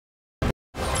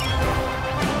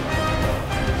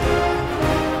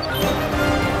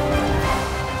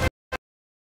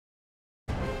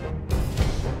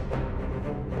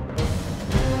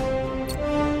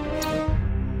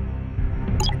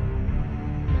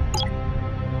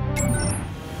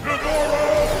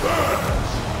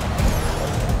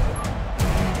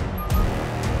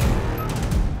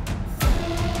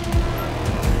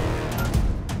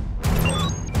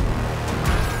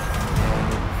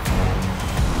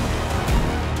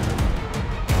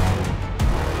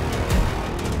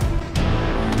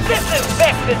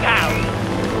this house.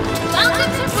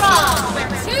 Welcome to Brawl,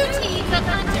 where two teams of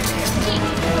hunters compete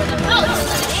for the most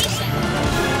elimination.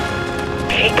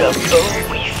 Peek-a-boo,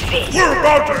 we see. We're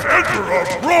about to enter a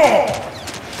brawl!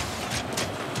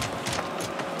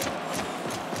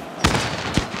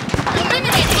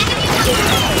 Eliminate enemies.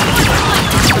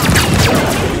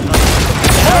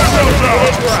 Pass out now!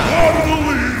 Squad of the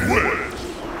lead wins!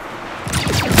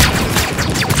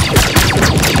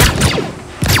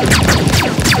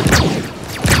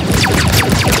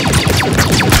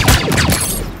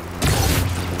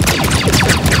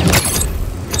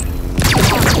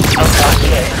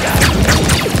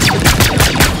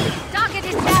 Target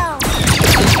is down.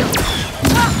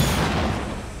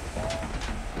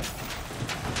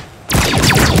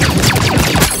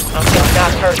 I'm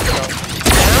not personal.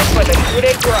 Now for the coup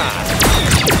de grace.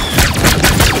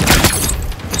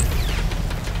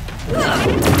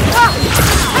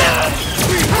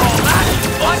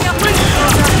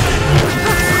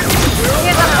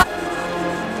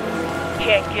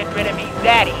 Can't get rid of me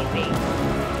that easy.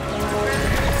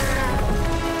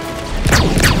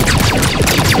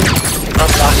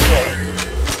 I'm locked in.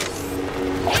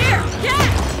 Here, yeah.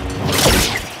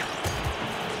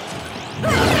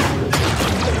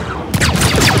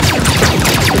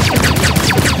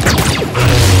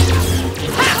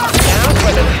 Now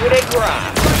for the coup de grace.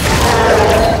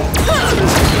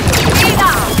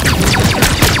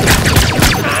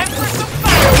 Time for some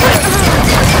fireworks.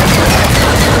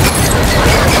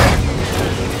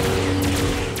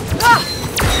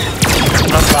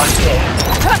 I'm locked in.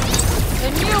 The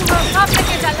new Republic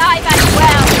is alive and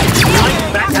well. I'm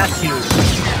back at you.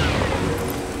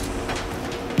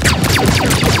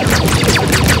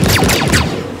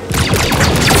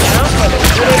 Now for the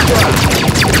coup de grace.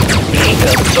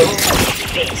 Peek-a-boo, we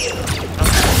see you.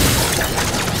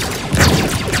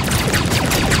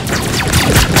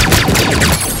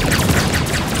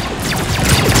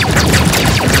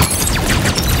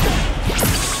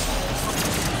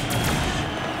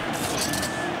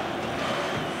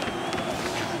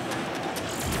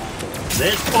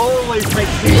 This always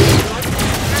makes me...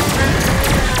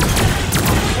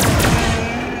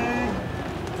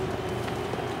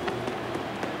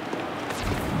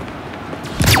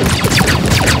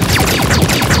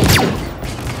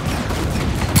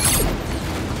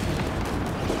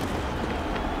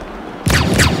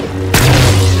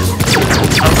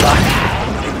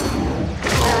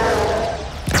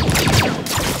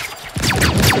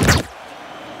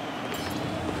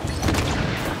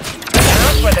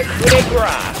 Now for the coup de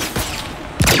grace.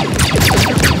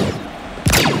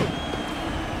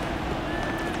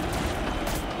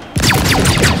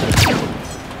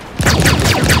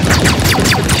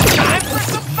 Time for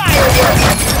some fireworks.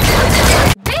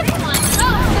 This one goes to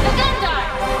the Gundar.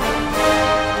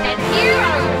 And here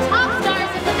are your top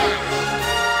stars of the match.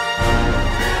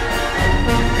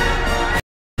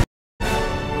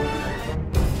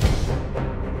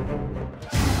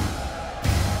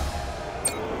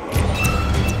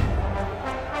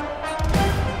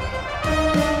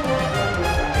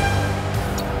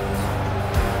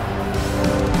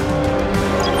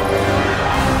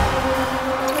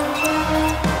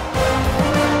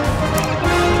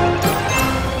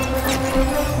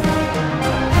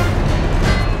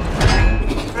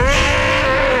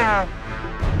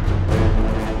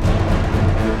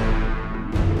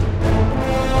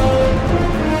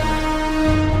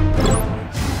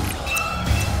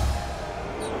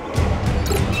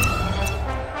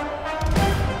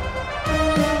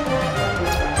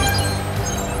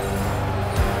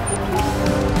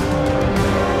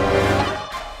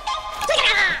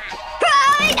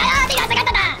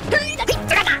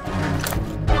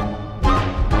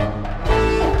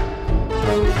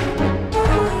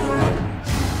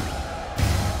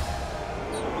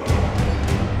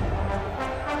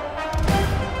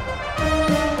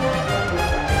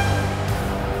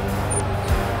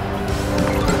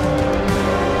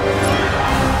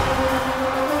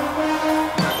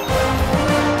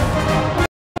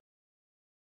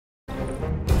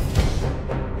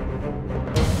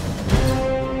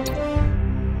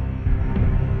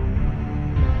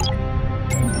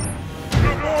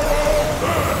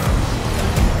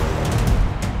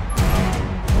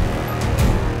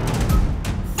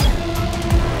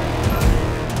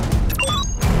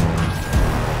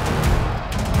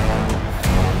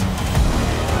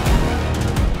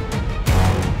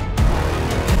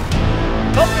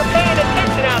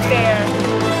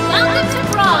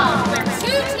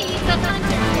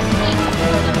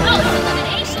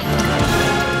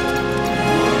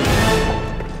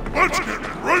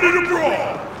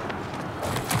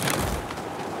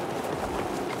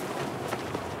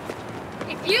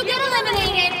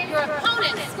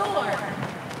 opponent's score.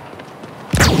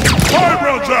 Time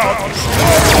runs out.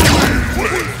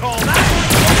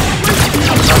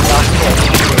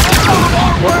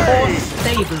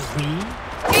 Favors me.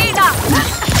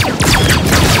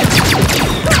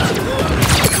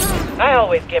 I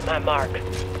always get my mark. Now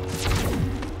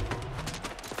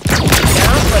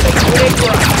for the coup de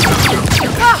grace.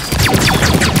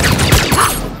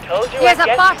 Told you Here's I'd a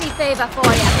get party favor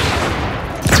for you.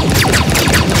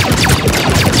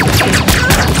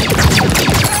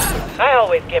 I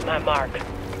always get my mark.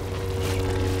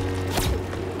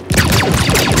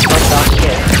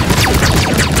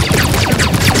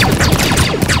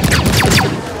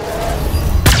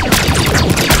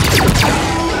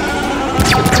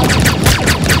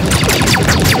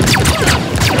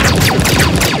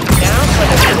 Now for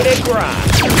the coup de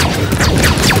grace.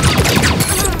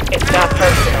 It's not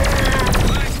personal.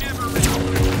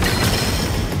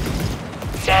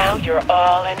 Now you're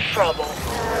all in trouble.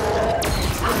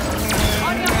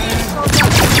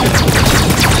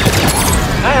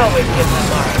 I always get my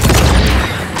mark.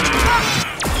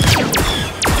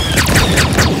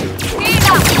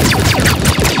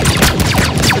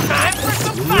 Time for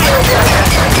some fireworks.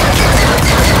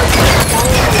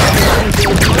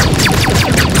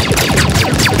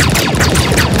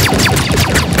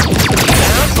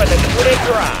 Now for the coup de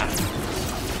grace.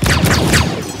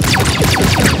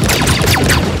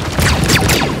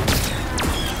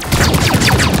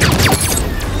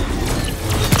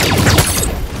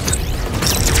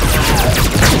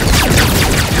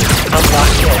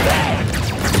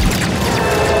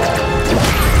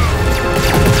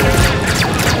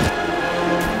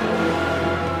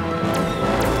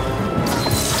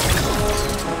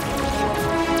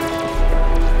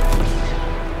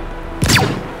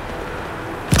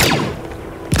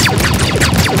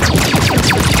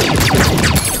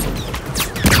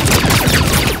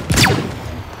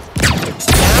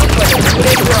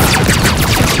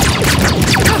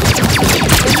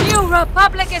 The new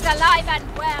republic is alive and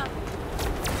well.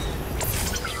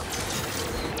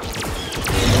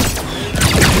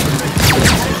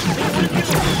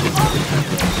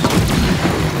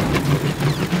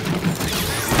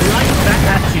 Right back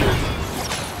at you.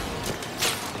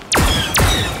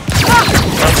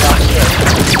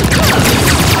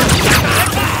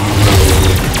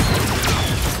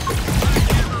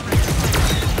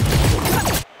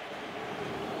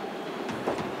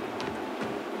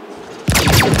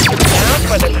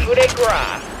 For the coup de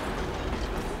grace.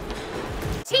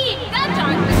 Team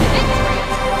Gundark with the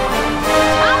victory.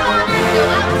 Top honors go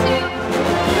out to...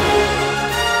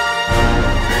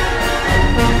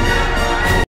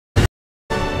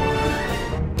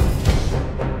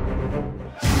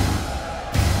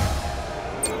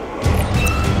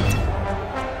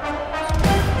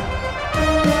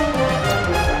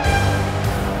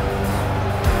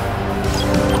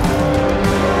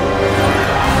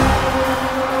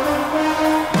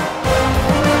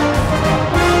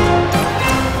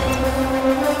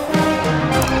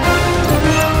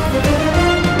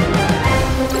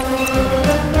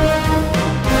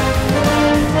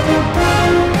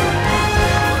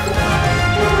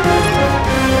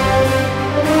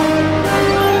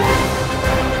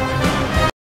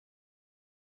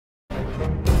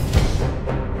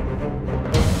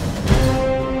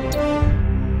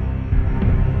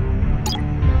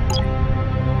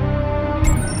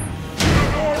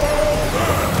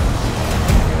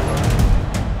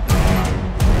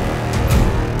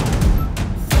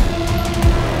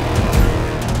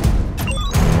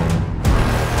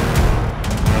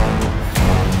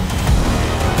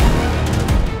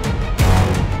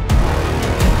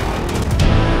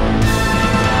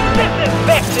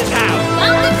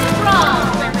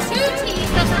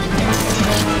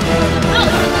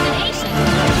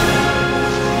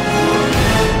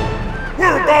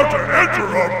 about to enter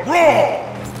a brawl!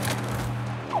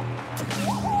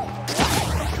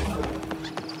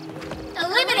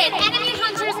 Eliminate enemy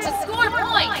hunters to score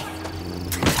points!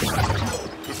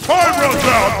 Time runs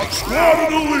out! Squad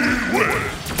in the lead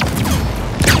wins!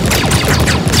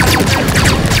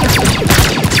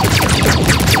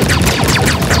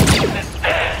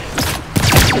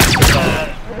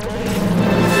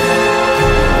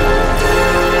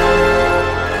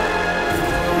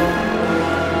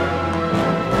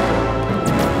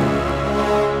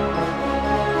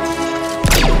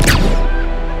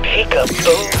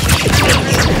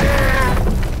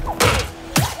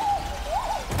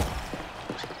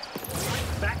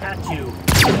 Back at you.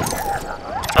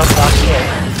 I'm locked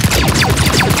in.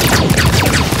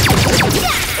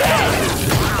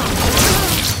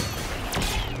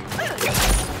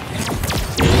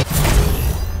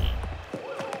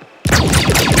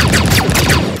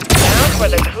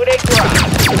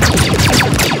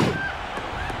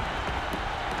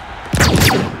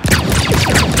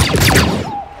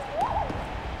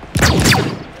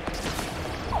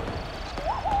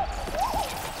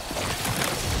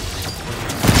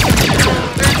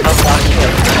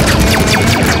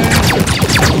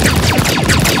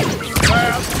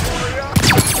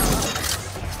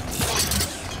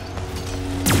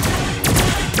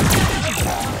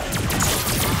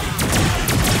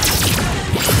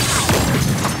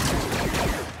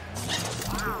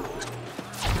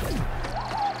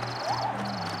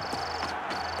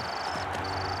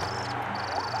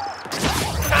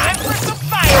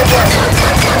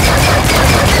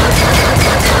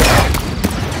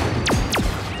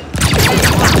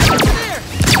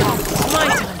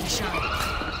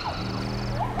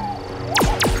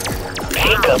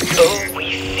 Peek-a-boo, we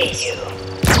see you.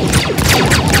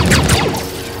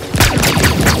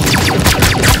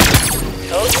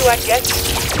 Told you I'd get you.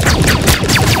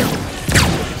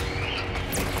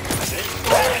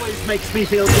 Always makes me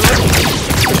feel good.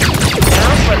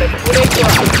 Now for the coup de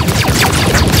grace.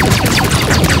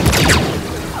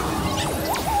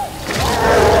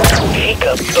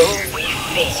 Peek-a-boo, we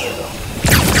see you.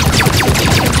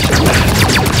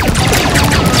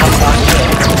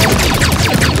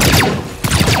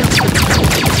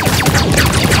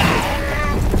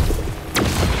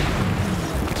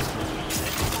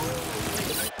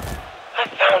 I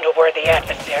found a worthy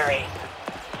adversary.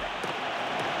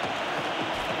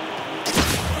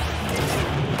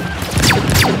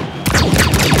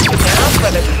 Now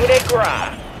for the coup de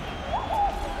grace.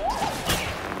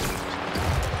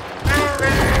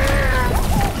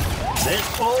 This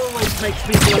always makes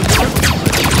me feel good.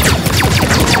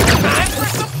 Time for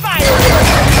some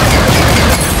fireworks.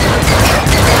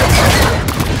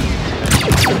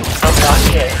 I'm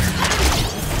locked in.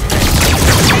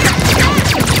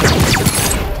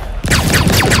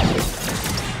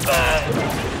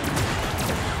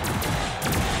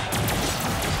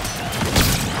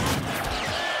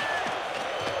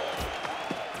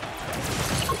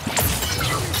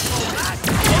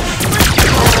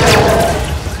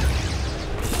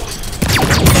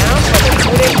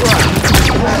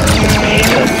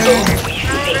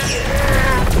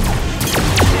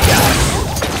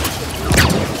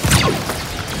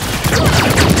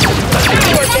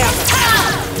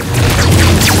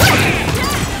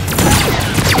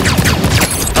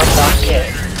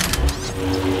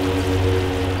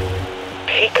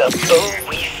 Peek-a-boo,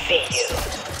 we see you.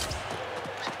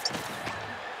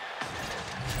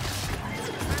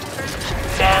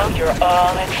 Now you're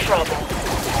all in trouble.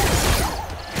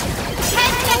 10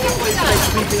 seconds to go. Makes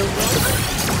me feel good.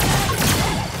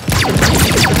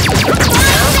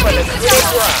 Now for the coup de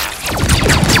grace.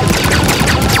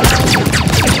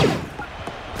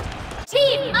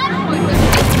 Team unfortunate.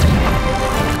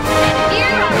 And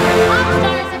here are the top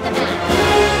stars of the match.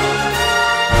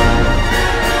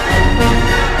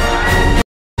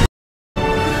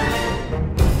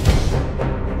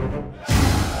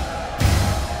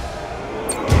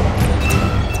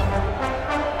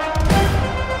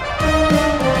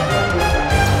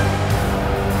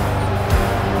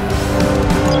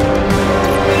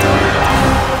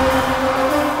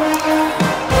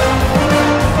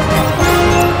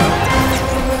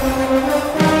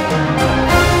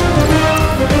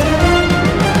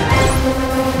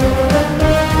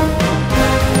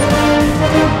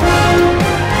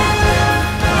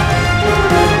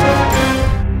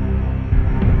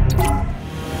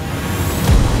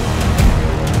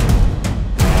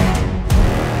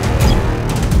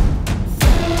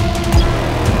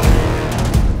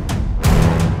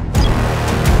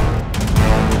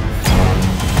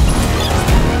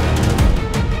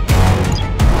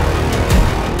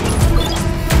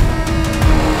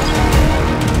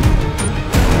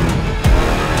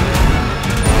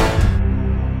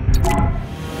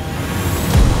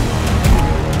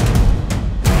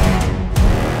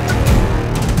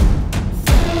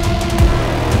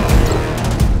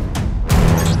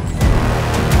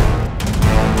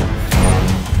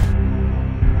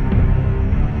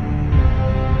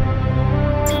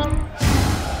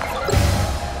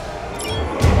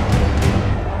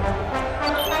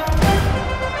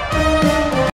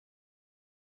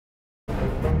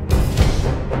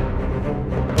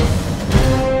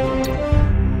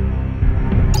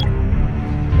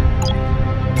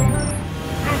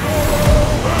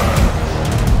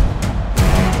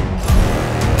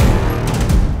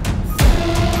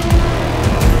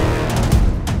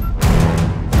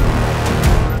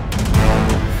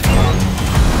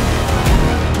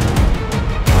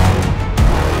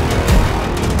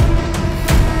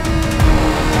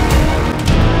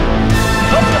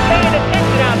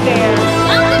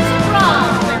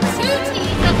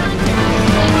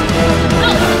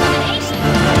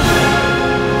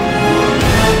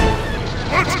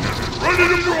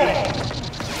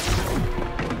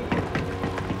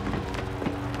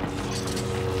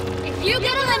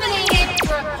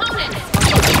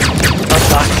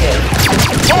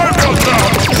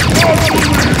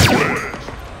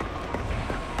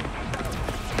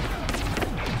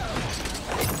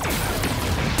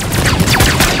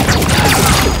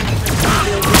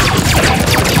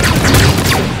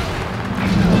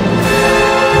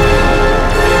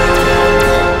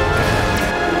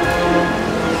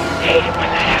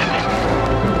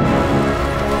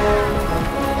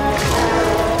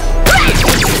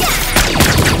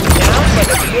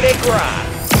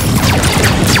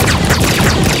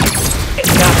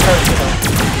 personal.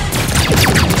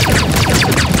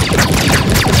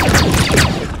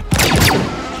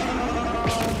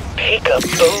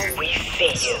 Peekaboo, we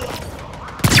see you.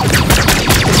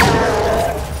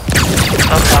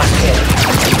 I'm locked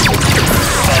in.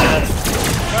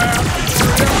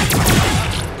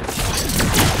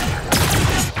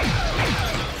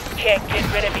 Can't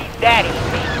get rid of me that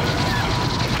easy.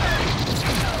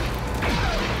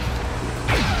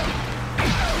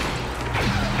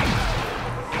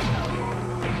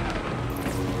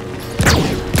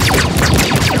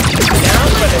 Now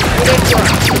for the good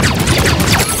drop.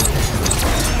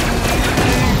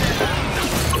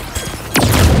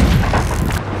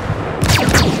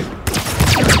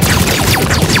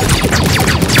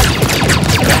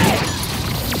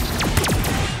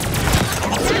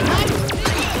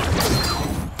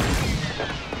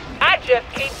 Just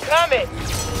keep coming.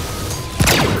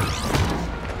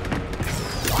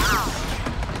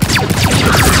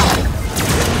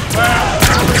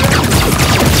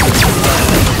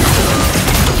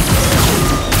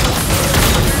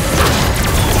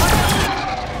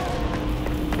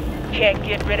 Can't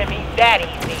get rid of me that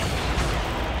easy.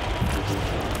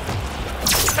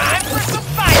 Time for some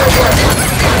fireworks.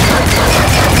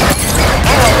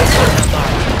 I always hit the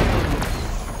mark.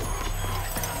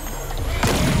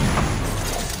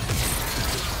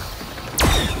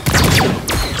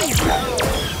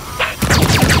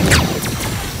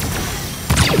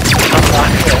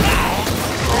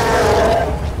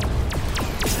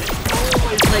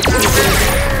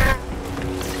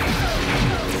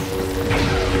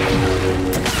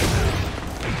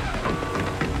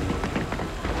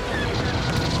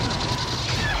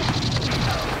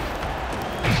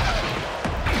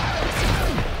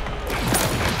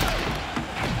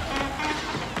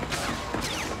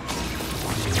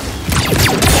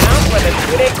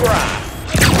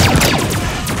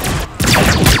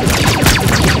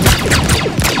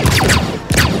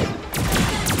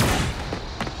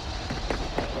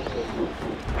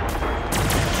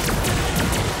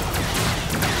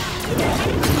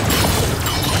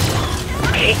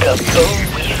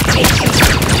 Peekaboo, we see you.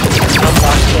 I'm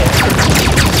locked in.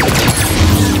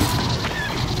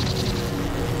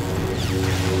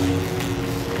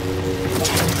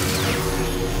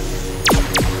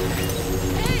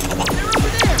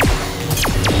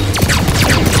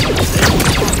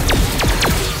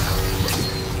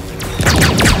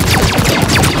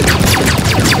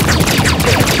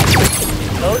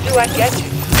 Told you I'd get you.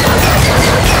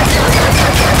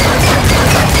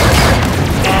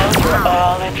 Now you're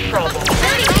all in trouble.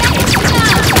 30 seconds to go.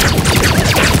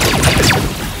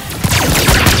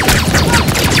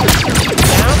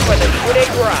 Now for the coup de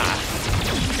grace.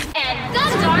 And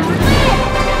Gundam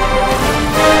clear.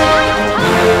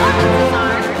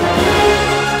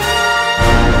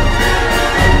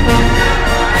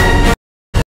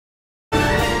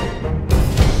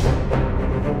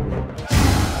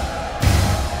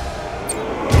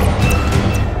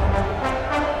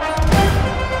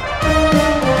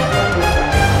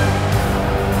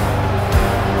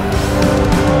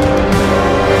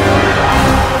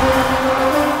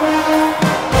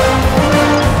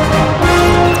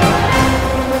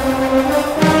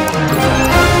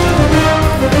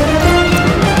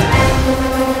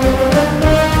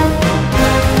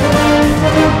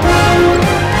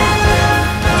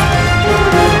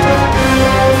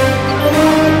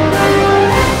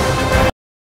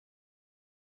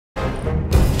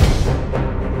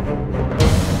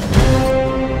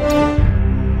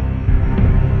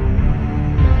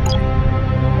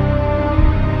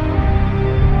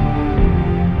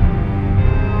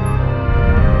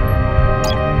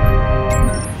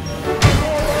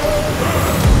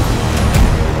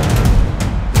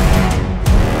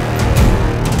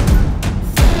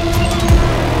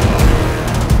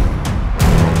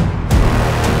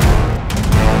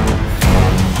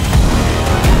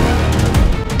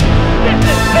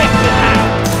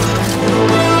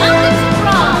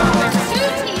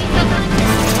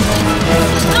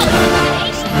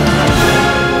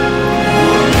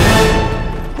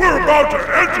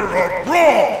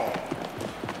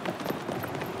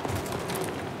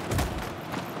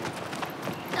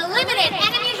 Eliminate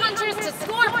enemy hunters to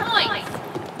score points.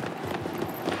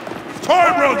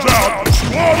 Time runs out.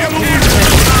 Squad of the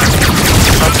leader.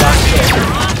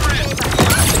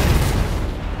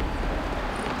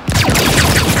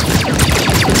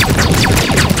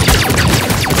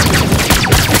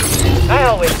 I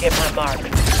always get my mark. Now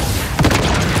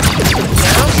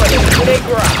for the coup de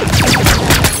grace.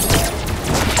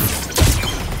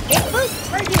 Get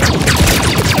first, right here.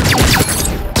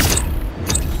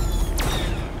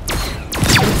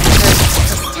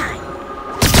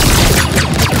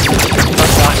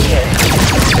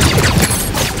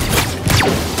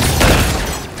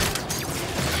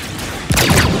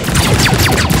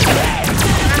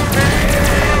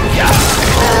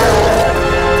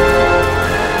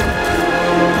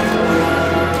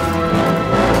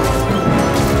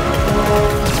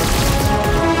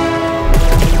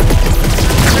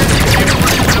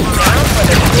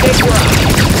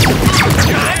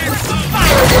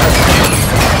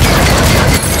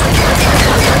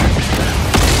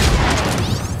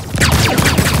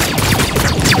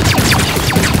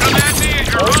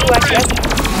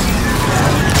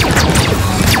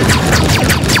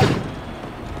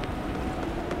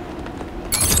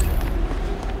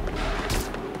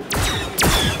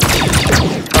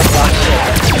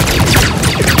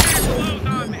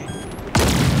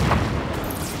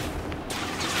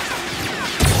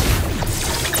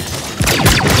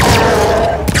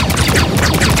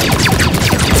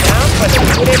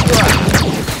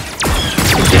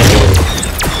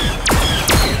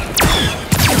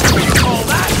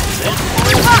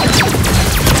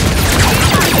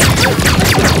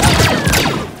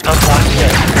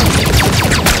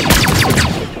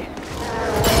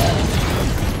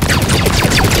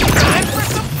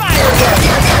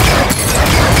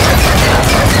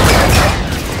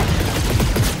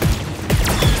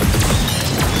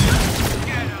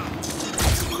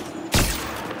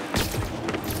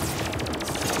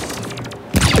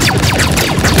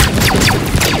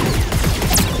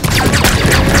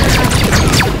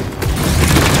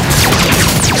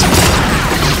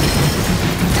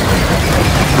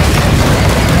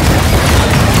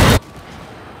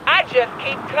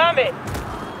 coming!